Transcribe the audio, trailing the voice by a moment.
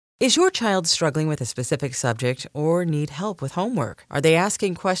Is your child struggling with a specific subject or need help with homework? Are they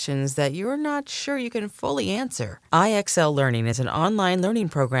asking questions that you're not sure you can fully answer? IXL Learning is an online learning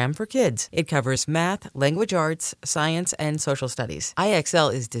program for kids. It covers math, language arts, science, and social studies.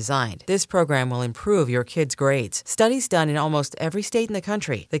 IXL is designed. This program will improve your kids' grades. Studies done in almost every state in the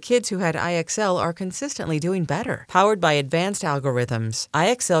country. The kids who had IXL are consistently doing better. Powered by advanced algorithms,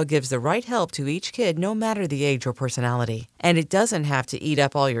 IXL gives the right help to each kid no matter the age or personality. And it doesn't have to eat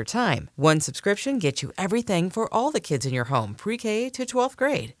up all your time. One subscription gets you everything for all the kids in your home, pre-K to 12th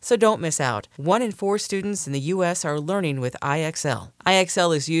grade. So don't miss out. 1 in 4 students in the U.S. are learning with IXL.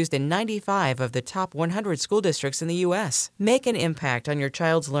 IXL is used in 95 of the top 100 school districts in the U.S. Make an impact on your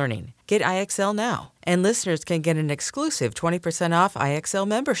child's learning. Get IXL now. And listeners can get an exclusive 20% off IXL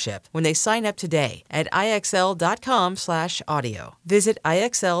membership when they sign up today at IXL.com/audio. Visit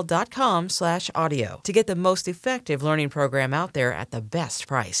IXL.com/audio to get the most effective learning program out there at the best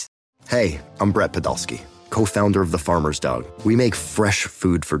price. Hey, I'm Brett Podolsky, co-founder of The Farmer's Dog. We make fresh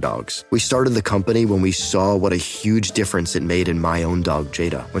food for dogs. We started the company when we saw what a huge difference it made in my own dog,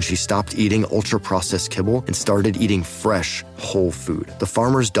 Jada, when she stopped eating ultra-processed kibble and started eating fresh, whole food. The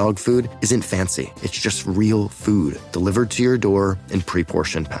Farmer's Dog food isn't fancy. It's just real food delivered to your door in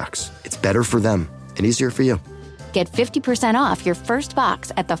pre-portioned packs. It's better for them and easier for you. Get 50% off your first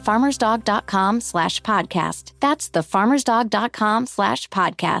box at thefarmersdog.com/podcast. That's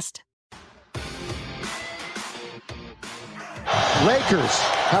thefarmersdog.com/podcast. Lakers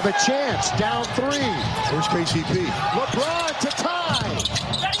have a chance, down 3. Here's KCP. LeBron to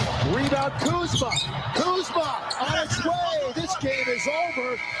tie. Rebound Kuzma. Kuzma on its way. This game is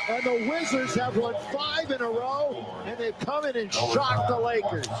over, and the Wizards have won 5 in a row, and they've come in and shocked the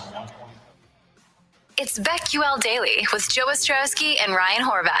Lakers. It's BetQL Daily with Joe Ostrowski and Ryan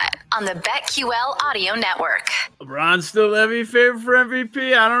Horvat on the BetQL Audio Network. LeBron's still heavy favorite for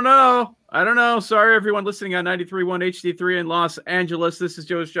MVP. I don't know. Sorry, everyone listening on 93.1 HD3 in Los Angeles. This is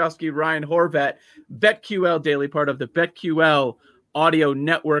Joe Ostrowski, Ryan Horvat, BetQL Daily, part of the BetQL Audio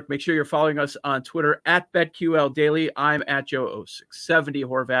Network. Make sure you're following us on Twitter at BetQL Daily. I'm at Joe0670,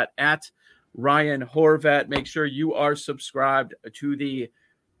 Horvat at Ryan Horvat. Make sure you are subscribed to the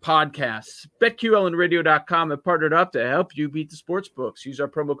podcasts. BetQLandRadio.com have partnered up to help you beat the sports books. Use our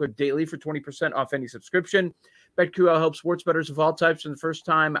promo code DAILY for 20% off any subscription. BetQL helps sports bettors of all types from the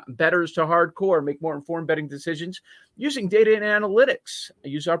first-time bettors to hardcore make more informed betting decisions using data and analytics.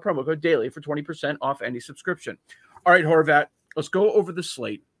 Use our promo code DAILY for 20% off any subscription. All right, Horvat, let's go over the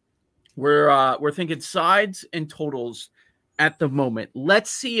slate. We're thinking sides and totals at the moment.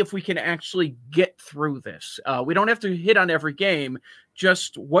 Let's see if we can actually get through this. We don't have to hit on every game,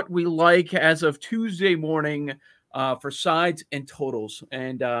 just what we like as of Tuesday morning for sides and totals.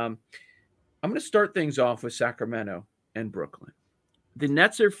 And I'm going to start things off with Sacramento and Brooklyn. The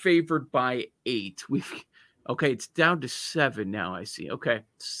Nets are favored by 8. Okay, it's down to 7 now, I see. Okay,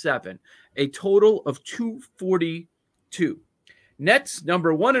 7. A total of 242. Nets,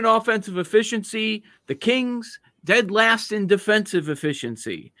 number 1 in offensive efficiency. The Kings, dead last in defensive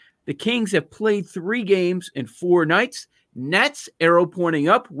efficiency. The Kings have played 3 games in 4 nights. Nets, arrow pointing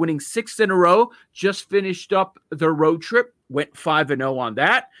up, winning 6 in a row, just finished up their road trip, went 5-0 on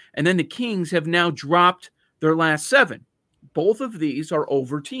that. And then the Kings have now dropped their last 7. Both of these are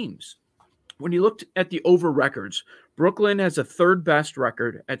over teams. When you looked at the over records, Brooklyn has a 3rd best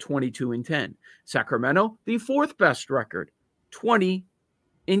record at 22-10. Sacramento, the 4th best record,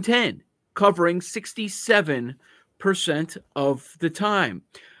 20-10, covering 67% of the time.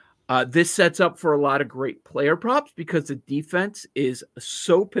 This sets up for a lot of great player props because the defense is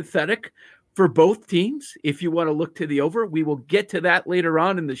so pathetic for both teams. If you want to look to the over, we will get to that later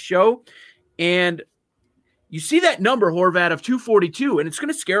on in the show. And you see that number, Horvat, of 242, and it's going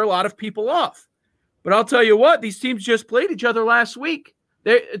to scare a lot of people off. But I'll tell you what, these teams just played each other last week.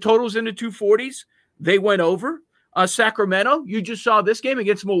 Their totals in the 240s. They went over. Sacramento, you just saw this game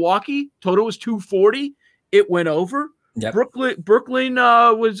against Milwaukee. Total was 240. It went over. Yep. Brooklyn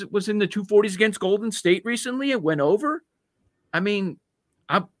was in the 240s against Golden State recently. It went over. I mean,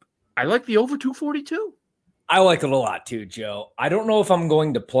 I like the over 242. I like it a lot too, Joe. I don't know if I'm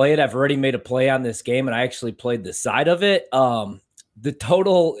going to play it. I've already made a play on this game, and I actually played the side of it. The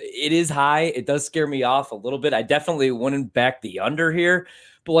total, it is high. It does scare me off a little bit. I definitely wouldn't back the under here.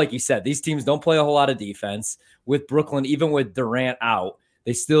 But like you said, these teams don't play a whole lot of defense. With Brooklyn, even with Durant out,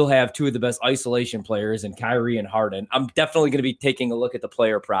 they still have 2 of the best isolation players in Kyrie and Harden. I'm definitely going to be taking a look at the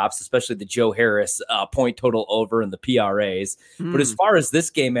player props, especially the Joe Harris point total over and the PRAs. But as far as this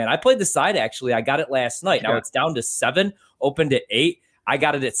game, man, I played the side, actually. I got it last night. Now it's down to 7, opened at 8. I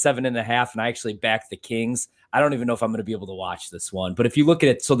got it at 7.5, and I actually backed the Kings. I don't even know if I'm going to be able to watch this one. But if you look at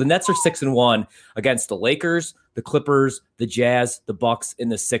it, so the Nets are 6-1 against the Lakers, the Clippers, the Jazz, the Bucks,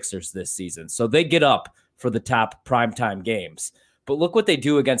 and the Sixers this season. So they get up for the top primetime games. But look what they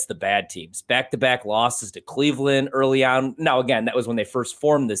do against the bad teams. Back-to-back losses to Cleveland early on. Now, again, that was when they first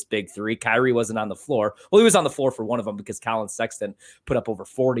formed this big three. Kyrie wasn't on the floor. Well, he was on the floor for one of them because Colin Sexton put up over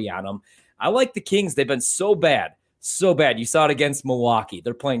 40 on them. I like the Kings. They've been so bad. So bad. You saw it against Milwaukee.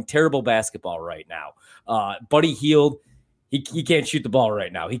 They're playing terrible basketball right now. Buddy Hield, he can't shoot the ball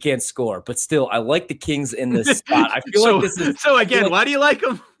right now. He can't score. But still, I like the Kings in this spot. I feel like this is... So, again, why do you like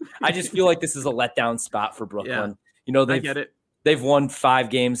them? I just feel like this is a letdown spot for Brooklyn. Yeah, I get it. They've won 5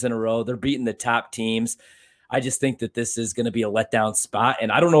 games in a row. They're beating the top teams. I just think that this is going to be a letdown spot.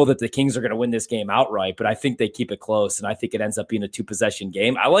 And I don't know that the Kings are going to win this game outright, but I think they keep it close. And I think it ends up being a 2-possession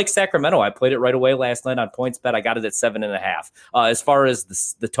game. I like Sacramento. I played it right away last night on PointsBet. I got it at 7.5. As far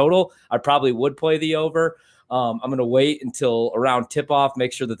as the total, I probably would play the over. I'm going to wait until around tip-off,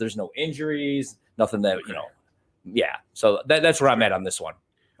 make sure that there's no injuries, nothing that, yeah. So that's where I'm at on this one.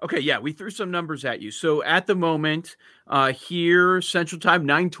 Okay, yeah, we threw some numbers at you. So at the moment, here, Central Time,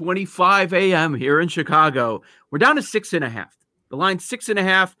 9:25 a.m. here in Chicago, we're down to 6.5. The line's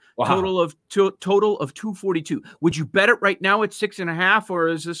 6.5. Wow. Total of 242. Would you bet it right now at 6.5, or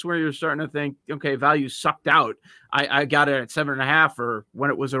is this where you're starting to think, okay, value sucked out? I got it at 7.5, or when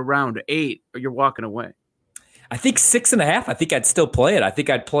it was around 8, or you're walking away? I think 6.5. I think I'd still play it. I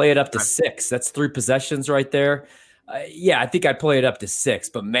think I'd play it up to 6. That's 3 possessions right there. Yeah, I think I'd play it up to 6,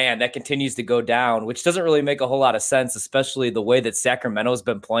 but man, that continues to go down, which doesn't really make a whole lot of sense, especially the way that Sacramento's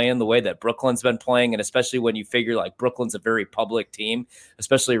been playing, the way that Brooklyn's been playing, and especially when you figure like Brooklyn's a very public team,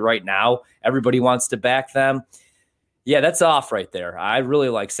 especially right now. Everybody wants to back them. Yeah, that's off right there. I really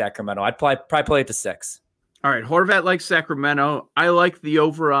like Sacramento. I'd probably play it to 6. All right, Horvat likes Sacramento. I like the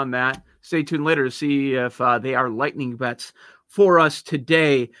over on that. Stay tuned later to see if they are lightning bets for us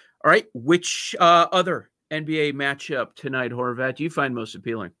today. All right, which other NBA matchup tonight, Horvat, do you find most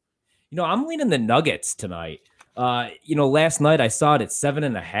appealing? I'm leaning the Nuggets tonight. Last night I saw it at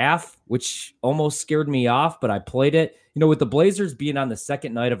 7.5, which almost scared me off, but I played it. With the Blazers being on the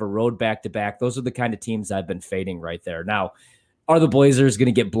second night of a road back-to-back, those are the kind of teams I've been fading right there. Now, are the Blazers going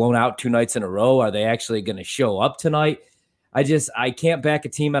to get blown out 2 nights in a row? Are they actually going to show up tonight? I can't back a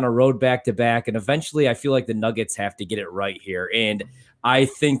team on a road back-to-back, and eventually I feel like the Nuggets have to get it right here. And I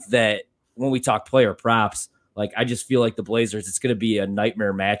think that when we talk player props, I just feel like the Blazers, it's going to be a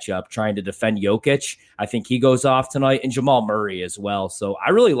nightmare matchup trying to defend Jokic. I think he goes off tonight, and Jamal Murray as well. So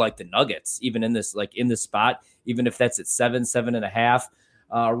I really like the Nuggets, even in this spot, even if that's at 7.5.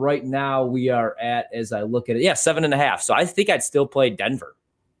 Right now we are at, as I look at it, 7.5. So I think I'd still play Denver.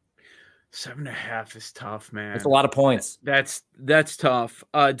 7.5 is tough, man. It's a lot of points. That's tough.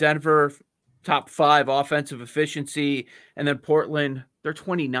 Denver, top 5 offensive efficiency, and then Portland, they're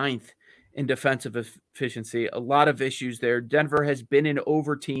 29th in defensive efficiency. A lot of issues there. Denver has been an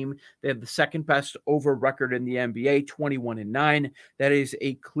over team. They have the second best over record in the NBA, 21-9. That is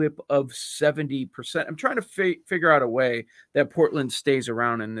a clip of 70%. I'm trying to figure out a way that Portland stays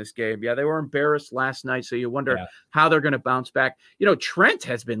around in this game. Yeah, they were embarrassed last night, so you wonder how they're going to bounce back. Trent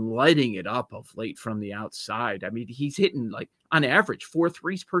has been lighting it up of late from the outside. I mean, he's hitting on average 4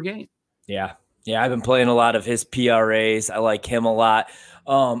 threes per game. Yeah. Yeah, I've been playing a lot of his PRAs. I like him a lot.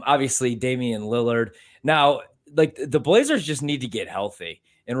 Obviously, Damian Lillard. Now, the Blazers just need to get healthy.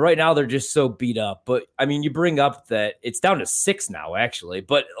 And right now, they're just so beat up. But, I mean, you bring up that it's down to 6 now, actually.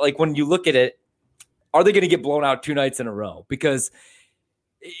 But, when you look at it, are they going to get blown out 2 nights in a row? Because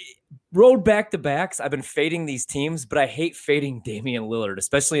road back-to-backs, I've been fading these teams, but I hate fading Damian Lillard,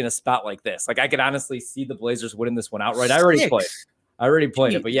 especially in a spot like this. I could honestly see the Blazers winning this one outright. I already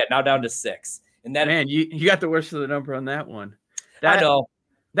played it, but now down to 6. And that, man, you got the worst of the number on that one. I know.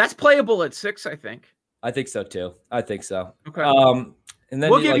 That's playable at 6, I think. I think so too. I think so. Okay. And then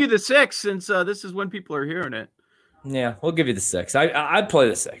we'll give you the 6 since this is when people are hearing it. Yeah, we'll give you the 6. I'd play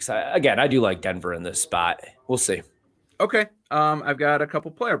the 6. I do like Denver in this spot. We'll see. Okay. I've got a couple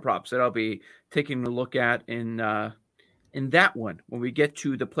player props that I'll be taking a look at in that one when we get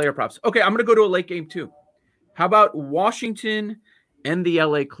to the player props. Okay, I'm going to go to a late game too. How about Washington and the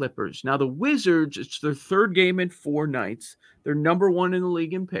LA Clippers? Now, the Wizards, it's their 3rd game in 4 nights. They're number 1 in the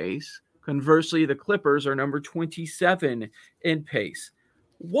league in pace. Conversely, the Clippers are number 27 in pace.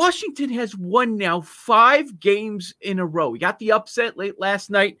 Washington has won now 5 games in a row. We got the upset late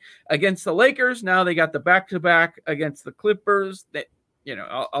last night against the Lakers. Now they got the back-to-back against the Clippers. That,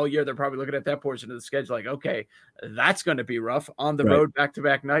 all year they're probably looking at that portion of the schedule like, okay, that's going to be rough. On the road,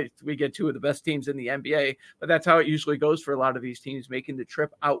 back-to-back nights, we get 2 of the best teams in the NBA. But that's how it usually goes for a lot of these teams making the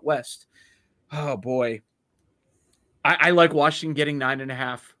trip out west. Oh, boy. I like Washington getting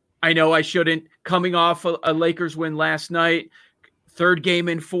 9.5. I know I shouldn't. Coming off a Lakers win last night, third game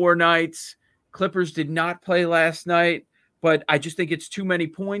in 4 nights. Clippers did not play last night, but I just think it's too many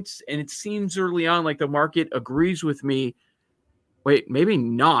points, and it seems early on like the market agrees with me. Wait, maybe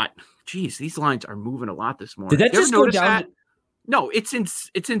not. Jeez, these lines are moving a lot this morning. Did that just go down? No, it's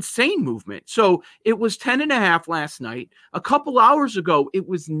insane movement. So it was 10.5 last night. A couple hours ago, it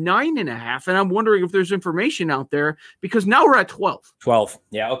was 9.5. And I'm wondering if there's information out there because now we're at 12. 12.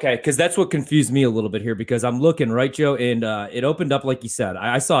 Yeah. Okay. Because that's what confused me a little bit here because I'm looking, right, Joe? And it opened up, like you said.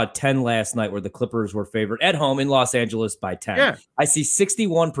 I saw a 10 last night where the Clippers were favored at home in Los Angeles by 10. Yeah. I see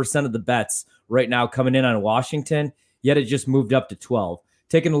 61% of the bets right now coming in on Washington, yet it just moved up to 12.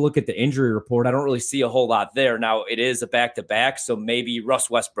 Taking a look at the injury report, I don't really see a whole lot there. Now it is a back-to-back, so maybe Russ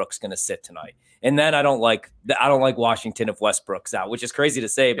Westbrook's going to sit tonight. And then I don't like Washington if Westbrook's out, which is crazy to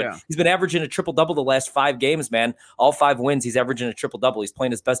say, but He's been averaging a triple-double the last 5 games, man. All 5 wins, he's averaging a triple-double. He's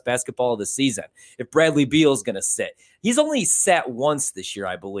playing his best basketball of the season. If Bradley Beal's going to sit, he's only sat once this year,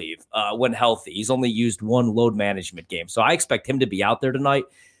 I believe, when healthy. He's only used 1 load management game, so I expect him to be out there tonight.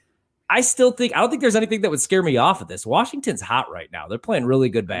 I don't think there's anything that would scare me off of this. Washington's hot right now. They're playing really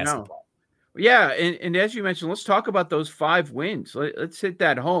good basketball. Yeah, and as you mentioned, let's talk about those 5 wins. Let's hit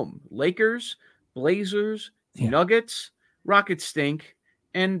that home. Lakers, Blazers, Nuggets, Rockets stink,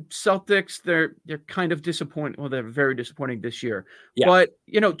 and Celtics, they're kind of disappointing. Well, they're very disappointing this year. Yeah. But,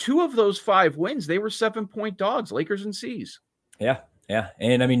 2 of those 5 wins, they were 7-point dogs, Lakers and C's. Yeah. Yeah.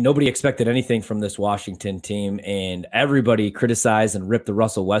 And I mean, nobody expected anything from this Washington team, and everybody criticized and ripped the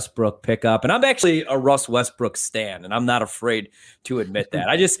Russell Westbrook pickup. And I'm actually a Russ Westbrook stan, and I'm not afraid to admit that.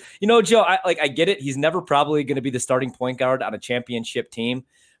 I just, Joe, I get it. He's never probably going to be the starting point guard on a championship team,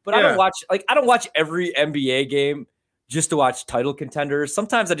 but I don't watch every NBA game just to watch title contenders.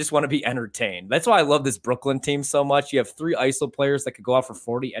 Sometimes I just want to be entertained. That's why I love this Brooklyn team so much. You have 3 ISO players that could go out for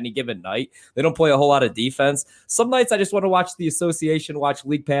 40 any given night. They don't play a whole lot of defense. Some nights I just want to watch the association, watch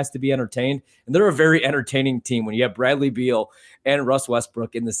League Pass to be entertained. And they're a very entertaining team when you have Bradley Beal and Russ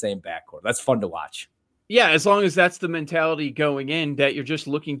Westbrook in the same backcourt. That's fun to watch. Yeah, as long as that's the mentality going in, that you're just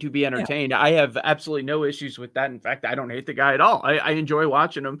looking to be entertained. Yeah. I have absolutely no issues with that. In fact, I don't hate the guy at all. I enjoy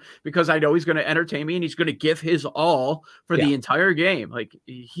watching him because I know he's going to entertain me and he's going to give his all for the entire game. Like,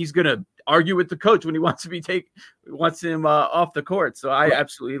 he's going to argue with the coach when he wants him off the court. So I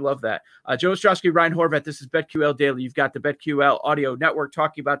absolutely love that. Joe Ostrowski, Ryan Horvat, this is BetQL Daily. You've got the BetQL Audio Network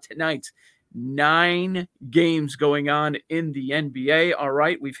talking about tonight's 9 games going on in the NBA. All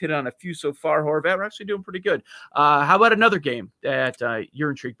right, we've hit on a few so far, Horvat. We're actually doing pretty good. How about another game that you're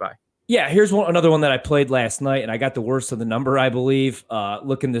intrigued by? Yeah, here's another one that I played last night, and I got the worst of the number, I believe,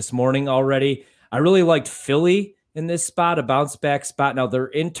 looking this morning already. I really liked Philly in this spot, a bounce-back spot. Now, they're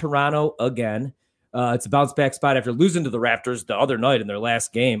in Toronto again. It's a bounce-back spot after losing to the Raptors the other night in their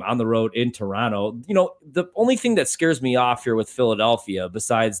last game on the road in Toronto. The only thing that scares me off here with Philadelphia,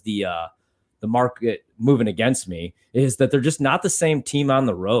 besides the market moving against me, is that they're just not the same team on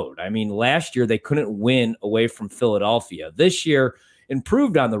the road. I mean, last year they couldn't win away from Philadelphia. This year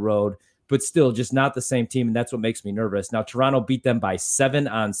improved on the road, but still just not the same team, and that's what makes me nervous. Now, Toronto beat them by 7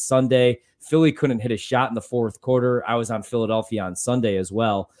 on Sunday. Philly couldn't hit a shot in the 4th quarter. I was on Philadelphia on Sunday as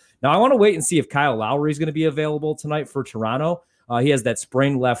well. Now, I want to wait and see if Kyle Lowry is going to be available tonight for Toronto. He has that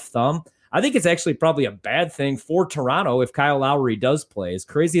sprained left thumb. I think it's actually probably a bad thing for Toronto if Kyle Lowry does play. As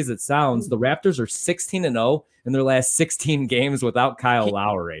crazy as it sounds, the Raptors are 16-0 in their last 16 games without Kyle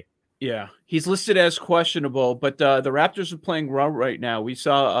Lowry. Yeah, he's listed as questionable, but the Raptors are playing well right now. We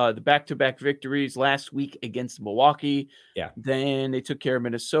saw the back-to-back victories last week against Milwaukee. Yeah. Then they took care of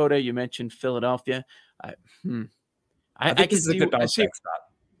Minnesota. You mentioned Philadelphia. I think this is a good bounce back spot.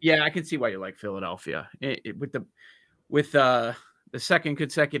 Yeah, I can see why you like Philadelphia. With the second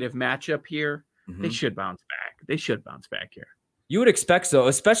consecutive matchup here, they should bounce back. They should bounce back here. You would expect so,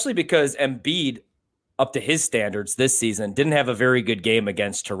 especially because Embiid, up to his standards this season, didn't have a very good game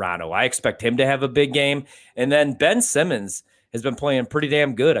against Toronto. I expect him to have a big game. And then Ben Simmons has been playing pretty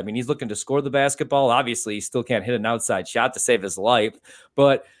damn good. I mean, he's looking to score the basketball. Obviously, he still can't hit an outside shot to save his life.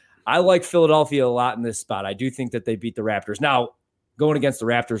 But I like Philadelphia a lot in this spot. I do think that they beat the Raptors. Now, going against the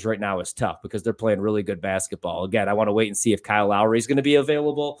Raptors right now is tough because they're playing really good basketball. Again, I want to wait and see if Kyle Lowry is going to be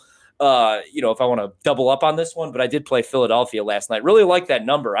available. If I want to double up on this one, but I did play Philadelphia last night. Really like that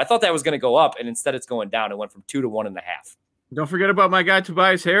number. I thought that was going to go up, and instead it's going down. It went from 2 to 1.5. Don't forget about my guy,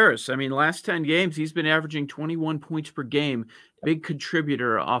 Tobias Harris. I mean, last 10 games, he's been averaging 21 points per game. Big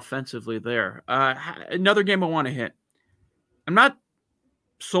contributor offensively there. Another game I want to hit. I'm not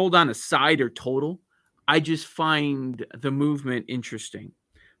sold on a side or total. I just find the movement interesting.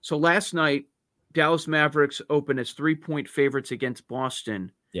 So last night, Dallas Mavericks open as 3-point favorites against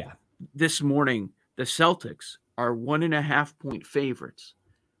Boston. Yeah. This morning, the Celtics are 1.5-point favorites.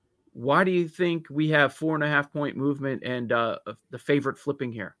 Why do you think we have 4.5-point movement and the favorite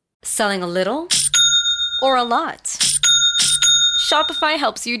flipping here? Selling a little or a lot? Shopify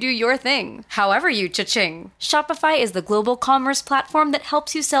helps you do your thing, however you cha-ching. Shopify is the global commerce platform that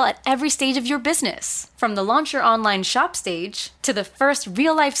helps you sell at every stage of your business. From the launch your online shop stage, to the first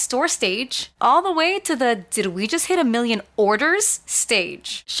real-life store stage, all the way to the did we just hit 1 million orders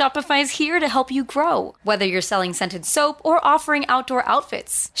stage. Shopify's here to help you grow. Whether you're selling scented soap or offering outdoor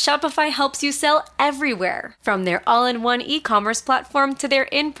outfits, Shopify helps you sell everywhere. From their all-in-one e-commerce platform to their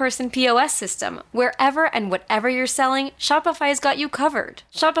in-person POS system, wherever and whatever you're selling, Shopify's got you covered.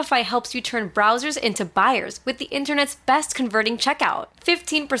 Shopify helps you turn browsers into buyers with the internet's best converting checkout.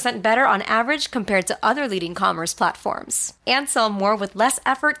 15% better on average compared to other leading commerce platforms. And sell more with less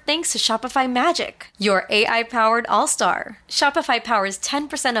effort thanks to Shopify Magic, your AI-powered all-star. Shopify powers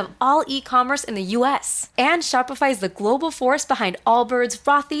 10% of all e-commerce in the US. And Shopify is the global force behind Allbirds,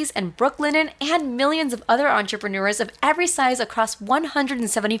 Rothy's, and Brooklinen, and millions of other entrepreneurs of every size across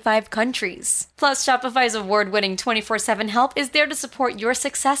 175 countries. Plus, Shopify's award-winning 24/7 help is there to support your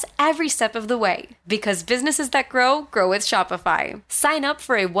success every step of the way. Because businesses that grow, grow with Shopify. Sign up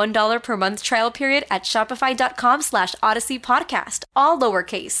for a $1 per month trial period at shopify.com/Odyssey Podcast, all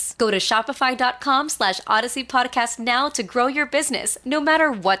lowercase. Go to shopify.com/Odyssey Podcast now to grow your business, no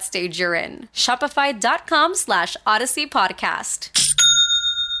matter what stage you're in. Shopify.com/Odyssey Podcast.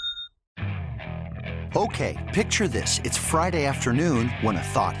 Okay, picture this. It's Friday afternoon when a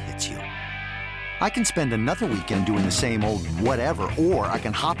thought hits you. I can spend another weekend doing the same old whatever, or I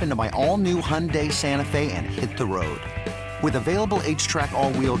can hop into my all-new Hyundai Santa Fe and hit the road. With available H-Track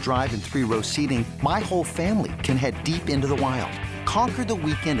all-wheel drive and 3-row seating, my whole family can head deep into the wild. Conquer the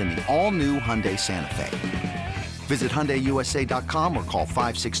weekend in the all-new Hyundai Santa Fe. Visit HyundaiUSA.com or call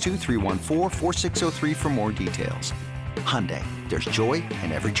 562-314-4603 for more details. Hyundai, there's joy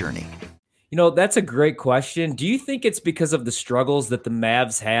in every journey. You know, that's a great question. Do you think it's because of the struggles that the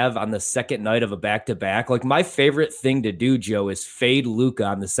Mavs have on the second night of a back-to-back? Like, my favorite thing to do, Joe, is fade Luka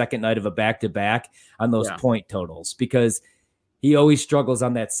on the second night of a back-to-back on those point totals, because he always struggles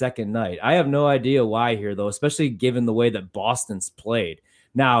on that second night. I have no idea why here, though, especially given the way that Boston's played.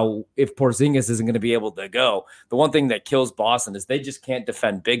 Now, if Porzingis isn't going to be able to go, the one thing that kills Boston is they just can't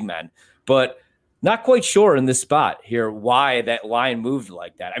defend big men. But not quite sure in this spot here why that line moved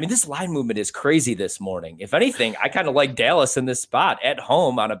like that. I mean, this line movement is crazy this morning. If anything, I kind of like Dallas in this spot at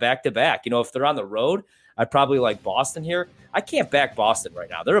home on a back-to-back. You know, if they're on the road, I'd probably like Boston here. I can't back Boston right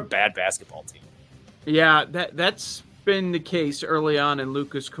now. They're a bad basketball team. Yeah, that's been the case early on in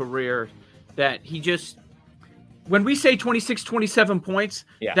Luka's career, that he just, when we say 26, 27 points,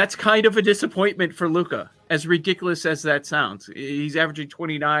 that's kind of a disappointment for Luka, as ridiculous as that sounds. He's averaging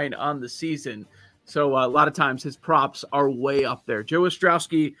 29 on the season. So a lot of times his props are way up there. Joe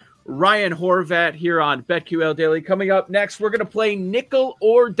Ostrowski, Ryan Horvat here on BetQL Daily. Coming up next, we're going to play Nickel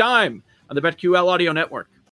or Dime on the BetQL Audio Network.